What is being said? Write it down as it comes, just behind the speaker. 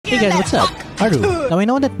Hey guys, what's up? Haru. Now I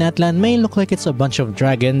know that Natlan may look like it's a bunch of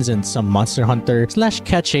dragons and some monster hunter /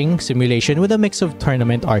 catching simulation with a mix of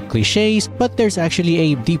tournament art cliches, but there's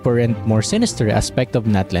actually a deeper and more sinister aspect of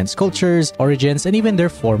Natlan's cultures, origins, and even their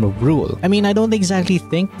form of rule. I mean, I don't exactly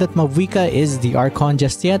think that Mavuika is the Archon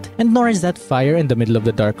just yet, and nor is that fire in the middle of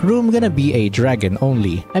the dark room gonna be a dragon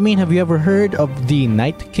only. I mean, have you ever heard of the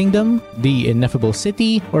Night Kingdom, the Ineffable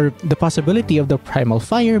City, or the possibility of the primal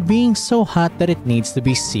fire being so hot that it needs to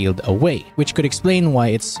be sealed away, which could explain why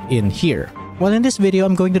it's in here. Well, in this video,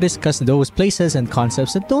 I'm going to discuss those places and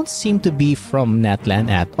concepts that don't seem to be from Natlan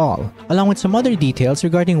at all, along with some other details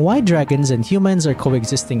regarding why dragons and humans are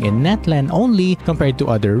coexisting in Natlan only compared to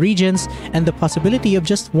other regions, and the possibility of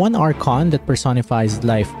just one Archon that personifies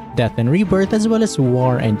life, death, and rebirth, as well as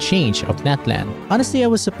war and change of Natlan. Honestly, I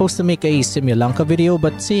was supposed to make a Simulanka video,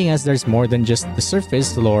 but seeing as there's more than just the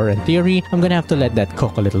surface, lore, and theory, I'm gonna have to let that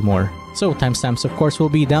cook a little more. So timestamps of course will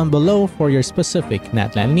be down below for your specific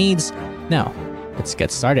Natlan needs. Now, let's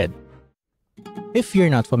get started. If you're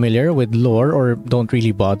not familiar with lore or don't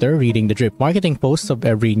really bother reading the drip marketing posts of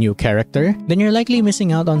every new character, then you're likely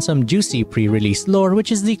missing out on some juicy pre-release lore,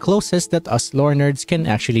 which is the closest that us lore nerds can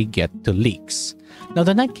actually get to leaks. Now,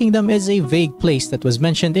 the Night Kingdom is a vague place that was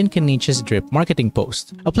mentioned in Kenichi's drip marketing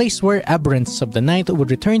post, a place where aberrants of the night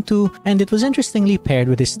would return to, and it was interestingly paired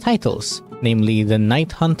with his titles, namely the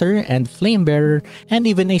Night Hunter and Flamebearer, and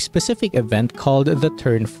even a specific event called the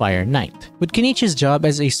Turnfire Night. With Kenichi's job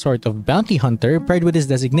as a sort of bounty hunter paired with his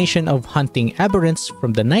designation of hunting aberrants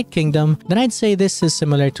from the Night Kingdom, then I'd say this is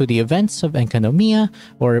similar to the events of Enkanomiya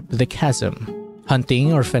or the Chasm.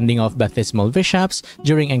 Hunting or fending off baptismal bishops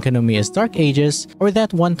during Enkanomiya's Dark Ages, or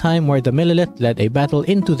that one time where the Millelith led a battle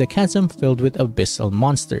into the chasm filled with abyssal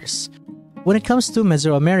monsters. When it comes to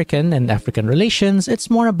Mesoamerican and African relations, it's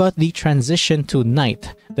more about the transition to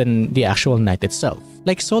night than the actual night itself,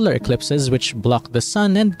 like solar eclipses which block the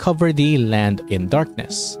sun and cover the land in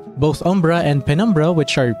darkness. Both umbra and penumbra,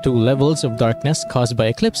 which are two levels of darkness caused by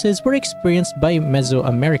eclipses, were experienced by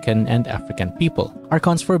Mesoamerican and African people.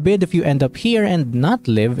 Archons forbid if you end up here and not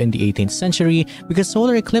live in the 18th century, because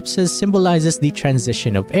solar eclipses symbolizes the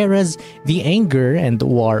transition of eras, the anger and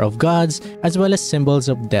war of gods, as well as symbols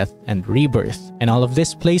of death and rebirth. And all of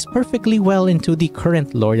this plays perfectly well into the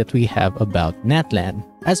current lore that we have about Natlan.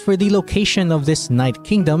 As for the location of this Night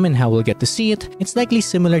Kingdom and how we'll get to see it, it's likely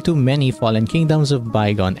similar to many fallen kingdoms of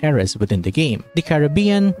bygone eras within the game, the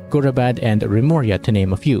Caribbean, Gurabad, and Remoria to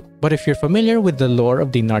name a few. But if you're familiar with the lore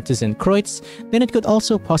of the Nartesen Kreutz, then it could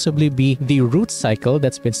also possibly be the root cycle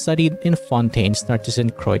that's been studied in Fontaine's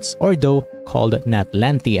Nartesen Kreutz Ordo called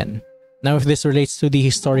Natlantian. Now, if this relates to the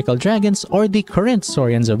historical dragons or the current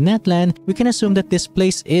Saurians of Natlan, we can assume that this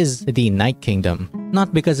place is the Night Kingdom.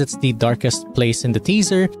 Not because it's the darkest place in the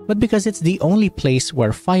teaser, but because it's the only place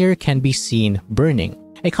where fire can be seen burning.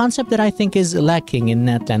 A concept that I think is lacking in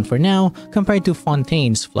Natlan for now compared to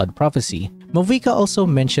Fontaine's flood prophecy. Mavuika also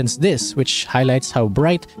mentions this, which highlights how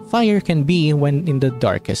bright fire can be when in the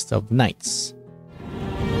darkest of nights.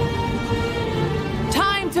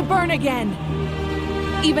 Time to burn again!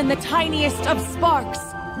 Even the tiniest of sparks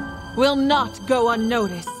will not go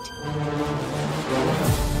unnoticed.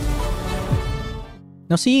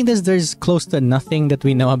 Now, seeing as there's close to nothing that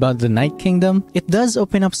we know about the Night Kingdom, it does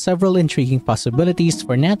open up several intriguing possibilities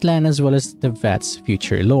for Natlan as well as the Vat's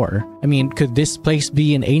future lore. I mean, could this place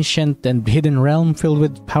be an ancient and hidden realm filled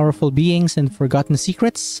with powerful beings and forgotten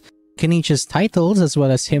secrets? Kenichi's titles, as well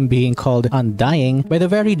as him being called Undying by the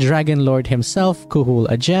very Dragon Lord himself, Kuhul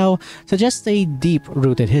Ajao, suggest a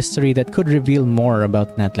deep-rooted history that could reveal more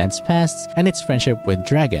about Natlan's past and its friendship with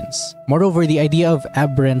dragons. Moreover, the idea of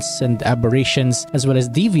aberrants and aberrations, as well as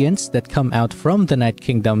deviants that come out from the Night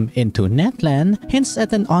Kingdom into Natlan, hints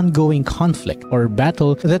at an ongoing conflict or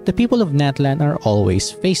battle that the people of Natlan are always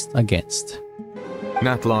faced against.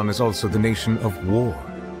 Natlan is also the nation of war.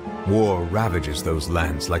 War ravages those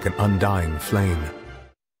lands like an undying flame.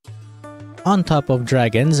 On top of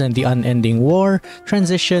dragons and the unending war,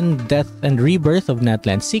 transition, death, and rebirth of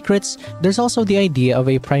Natlan's secrets, there's also the idea of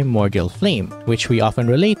a primordial flame, which we often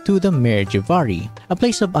relate to the Mer Jivari, a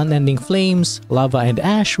place of unending flames, lava, and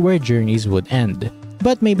ash where journeys would end.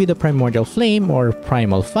 But maybe the primordial flame, or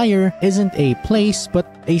primal fire, isn't a place but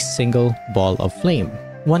a single ball of flame.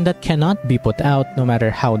 One that cannot be put out no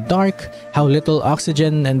matter how dark, how little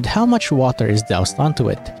oxygen, and how much water is doused onto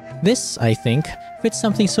it. This, I think, fits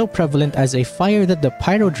something so prevalent as a fire that the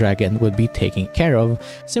Pyro dragon would be taking care of,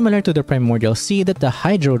 similar to the primordial sea that the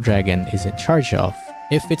Hydro dragon is in charge of.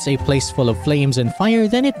 If it's a place full of flames and fire,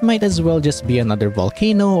 then it might as well just be another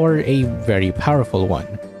volcano or a very powerful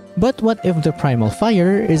one. But what if the primal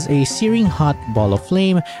fire is a searing hot ball of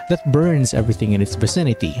flame that burns everything in its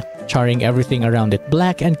vicinity, charring everything around it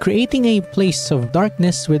black and creating a place of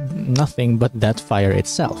darkness with nothing but that fire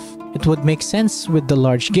itself? It would make sense with the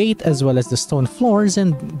large gate as well as the stone floors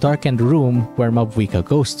and darkened room where Mavwika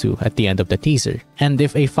goes to at the end of the teaser. And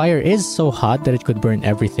if a fire is so hot that it could burn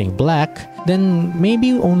everything black, then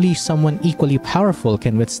maybe only someone equally powerful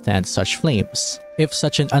can withstand such flames. If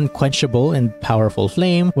such an unquenchable and powerful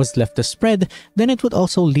flame was left to spread, then it would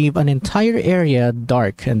also leave an entire area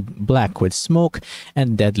dark and black with smoke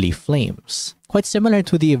and deadly flames. Quite similar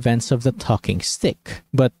to the events of the talking stick.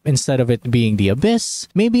 But instead of it being the abyss,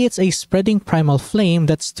 maybe it's a spreading primal flame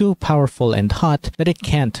that's too powerful and hot that it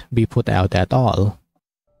can't be put out at all.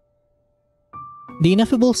 The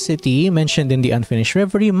ineffable city mentioned in the Unfinished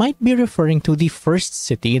Reverie might be referring to the first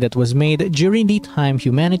city that was made during the time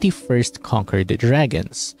humanity first conquered the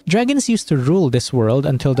dragons. Dragons used to rule this world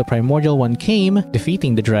until the primordial one came,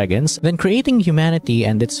 defeating the dragons, then creating humanity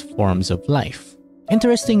and its forms of life.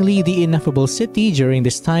 Interestingly, the ineffable city during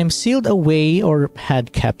this time sealed away or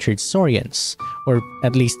had captured Saurians, or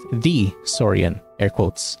at least the Saurian, air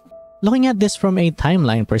quotes. Looking at this from a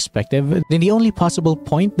timeline perspective, then the only possible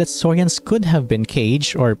point that Saurians could have been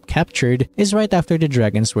caged or captured is right after the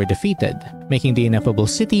dragons were defeated, making the ineffable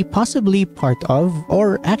city possibly part of,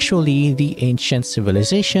 or actually the ancient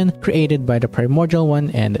civilization created by the primordial one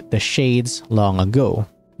and the shades long ago.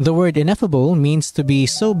 The word ineffable means to be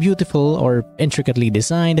so beautiful or intricately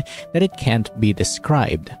designed that it can't be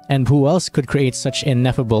described. And who else could create such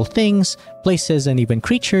ineffable things, places, and even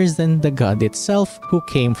creatures than the god itself who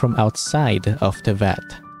came from outside of Tevat?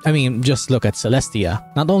 I mean, just look at Celestia.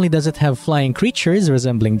 Not only does it have flying creatures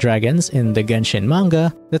resembling dragons in the Genshin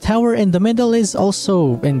manga, the tower in the middle is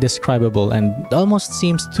also indescribable and almost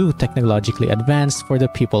seems too technologically advanced for the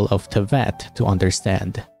people of Tevat to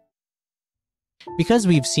understand. Because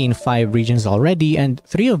we've seen 5 regions already and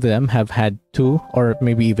 3 of them have had 2 or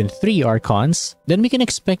maybe even 3 Archons, then we can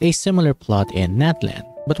expect a similar plot in Natlan.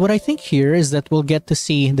 But what I think here is that we'll get to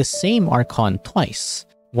see the same Archon twice.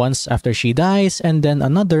 Once after she dies and then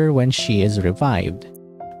another when she is revived.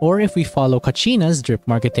 Or if we follow Kachina's drip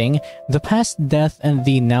marketing, the past death and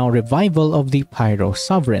the now revival of the Pyro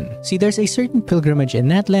Sovereign. See, there's a certain pilgrimage in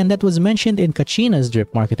Natlan that was mentioned in Kachina's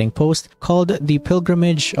drip marketing post called the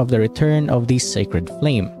Pilgrimage of the Return of the Sacred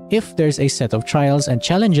Flame. If there's a set of trials and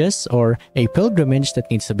challenges or a pilgrimage that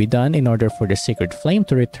needs to be done in order for the Sacred Flame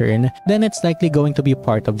to return, then it's likely going to be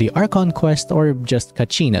part of the Archon quest or just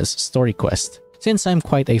Kachina's story quest. Since I'm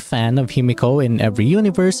quite a fan of Himiko in every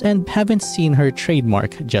universe and haven't seen her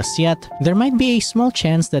trademark just yet, there might be a small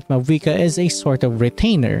chance that Mavwika is a sort of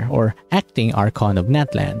retainer or acting Archon of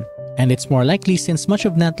Natlan. And it's more likely since much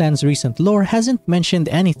of Natlan's recent lore hasn't mentioned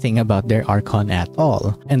anything about their Archon at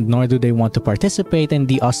all, and nor do they want to participate in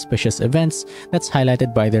the auspicious events that's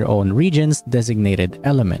highlighted by their own region's designated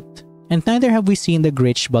element. And neither have we seen the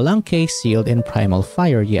Great Shbalanque sealed in Primal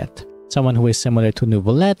Fire yet. Someone who is similar to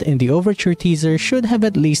Nuvolette in the Overture teaser should have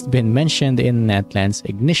at least been mentioned in Natlan's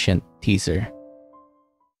Ignition teaser.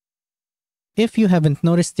 If you haven't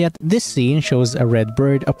noticed yet, this scene shows a red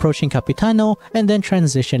bird approaching Capitano and then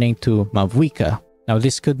transitioning to Mavwika. Now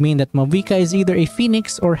this could mean that Mavwika is either a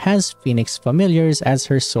phoenix or has phoenix familiars as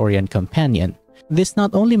her Saurian companion. This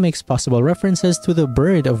not only makes possible references to the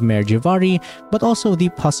bird of Mare Jivari, but also the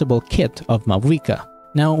possible kit of Mavwika.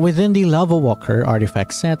 Now, within the Lava Walker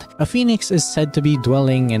artifact set, a phoenix is said to be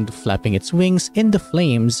dwelling and flapping its wings in the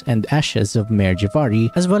flames and ashes of Mare Jivari,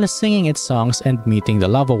 as well as singing its songs and meeting the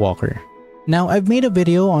Lava Walker. Now, I've made a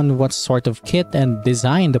video on what sort of kit and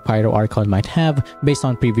design the Pyro Archon might have based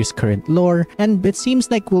on previous current lore, and it seems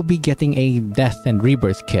like we'll be getting a death and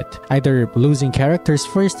rebirth kit, either losing characters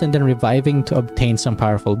first and then reviving to obtain some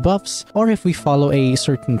powerful buffs, or if we follow a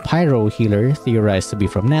certain Pyro healer theorized to be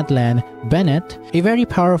from Natlan, Bennett, a very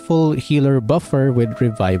powerful healer buffer with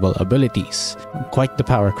revival abilities. Quite the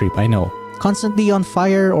power creep, I know. Constantly on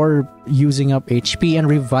fire or using up HP and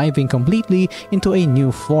reviving completely into a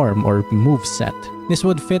new form or moveset. This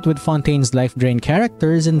would fit with Fontaine's life drain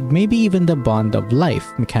characters and maybe even the bond of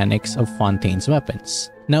life mechanics of Fontaine's weapons.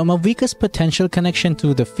 Now, Mavwika's potential connection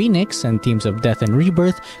to the Phoenix and themes of death and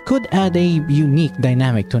rebirth could add a unique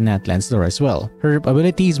dynamic to Natlan's lore as well. Her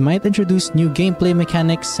abilities might introduce new gameplay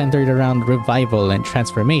mechanics centered around revival and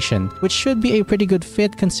transformation, which should be a pretty good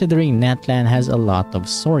fit considering Natlan has a lot of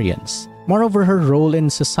Saurians. Moreover, her role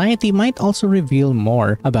in society might also reveal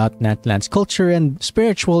more about Natlan's culture and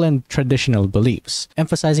spiritual and traditional beliefs,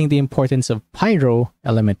 emphasizing the importance of Pyro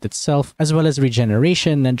element itself, as well as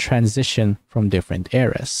regeneration and transition from different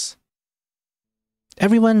eras.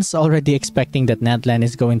 Everyone's already expecting that Natlan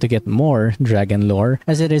is going to get more dragon lore,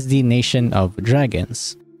 as it is the nation of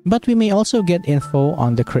dragons. But we may also get info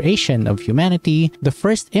on the creation of humanity, the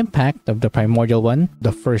first impact of the primordial one,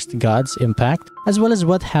 the first god's impact, as well as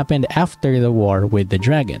what happened after the war with the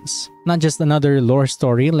dragons. Not just another lore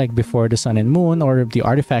story like before the Sun and Moon or the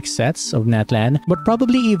artifact sets of Natlan, but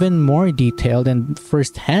probably even more detailed and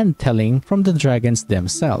first-hand telling from the dragons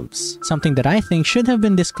themselves. Something that I think should have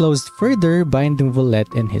been disclosed further by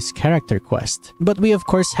Neuvillette in his character quest. But we of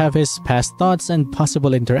course have his past thoughts and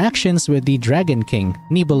possible interactions with the Dragon King,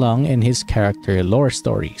 Nibelung, in his character lore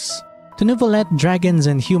stories. To Neuvillette, dragons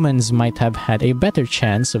and humans might have had a better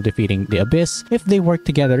chance of defeating the Abyss if they worked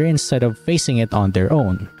together instead of facing it on their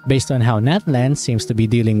own. Based on how Natlan seems to be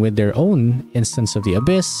dealing with their own instance of the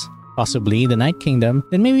Abyss, possibly the Night Kingdom,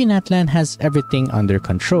 then maybe Natlan has everything under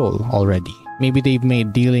control already. Maybe they've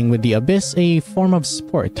made dealing with the Abyss a form of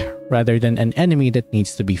sport rather than an enemy that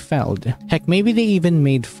needs to be felled. Heck, maybe they even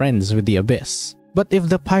made friends with the Abyss. But if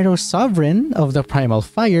the Pyro Sovereign of the Primal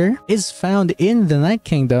Fire is found in the Night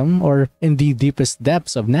Kingdom or in the deepest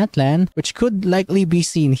depths of Natlan, which could likely be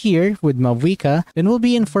seen here with Mavuika, then we'll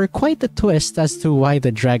be in for quite a twist as to why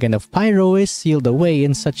the Dragon of Pyro is sealed away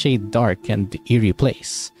in such a dark and eerie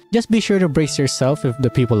place. Just be sure to brace yourself if the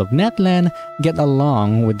people of Natlan get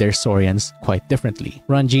along with their Saurians quite differently.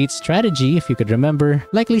 Ranjit's strategy, if you could remember,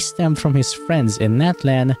 likely stemmed from his friends in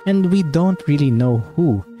Natlan, and we don't really know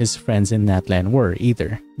who his friends in Natlan were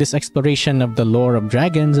either. This exploration of the lore of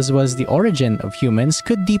dragons as well as the origin of humans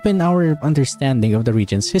could deepen our understanding of the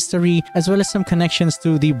region's history, as well as some connections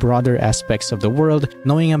to the broader aspects of the world.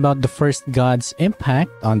 Knowing about the first god's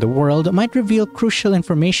impact on the world might reveal crucial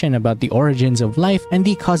information about the origins of life and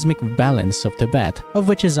the cosmic balance of Tibet, of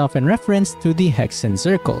which is often referenced to the Hexen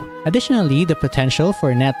Circle. Additionally, the potential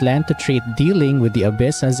for Natlan to treat dealing with the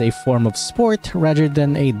Abyss as a form of sport rather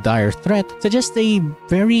than a dire threat suggests a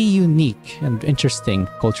very unique and interesting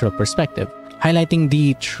cultural perspective, highlighting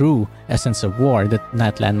the true essence of war that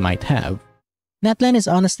Natlan might have. Natlan is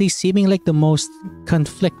honestly seeming like the most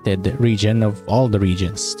conflicted region of all the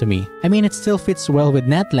regions to me. I mean, it still fits well with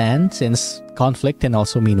Natlan since conflict can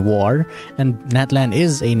also mean war, and Natlan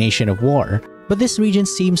is a nation of war. But this region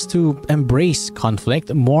seems to embrace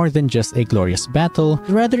conflict more than just a glorious battle,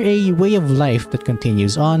 rather a way of life that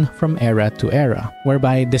continues on from era to era,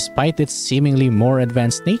 whereby despite its seemingly more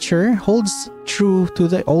advanced nature, holds true to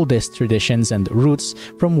the oldest traditions and roots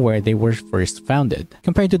from where they were first founded.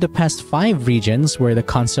 Compared to the past 5 regions where the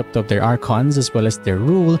concept of their archons as well as their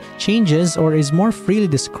rule changes or is more freely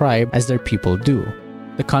described as their people do.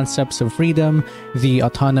 The concepts of freedom, the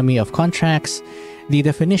autonomy of contracts, the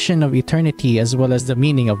definition of eternity as well as the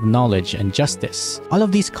meaning of knowledge and justice. All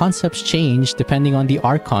of these concepts change depending on the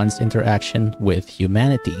Archon's interaction with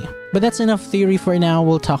humanity. But that's enough theory for now.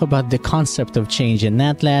 We'll talk about the concept of change in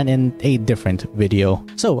Natlan in a different video.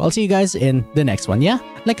 So I'll see you guys in the next one, yeah?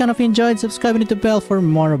 Like and if you enjoyed, subscribe and hit the bell for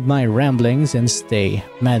more of my ramblings, and stay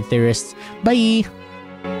mad theorists. Bye!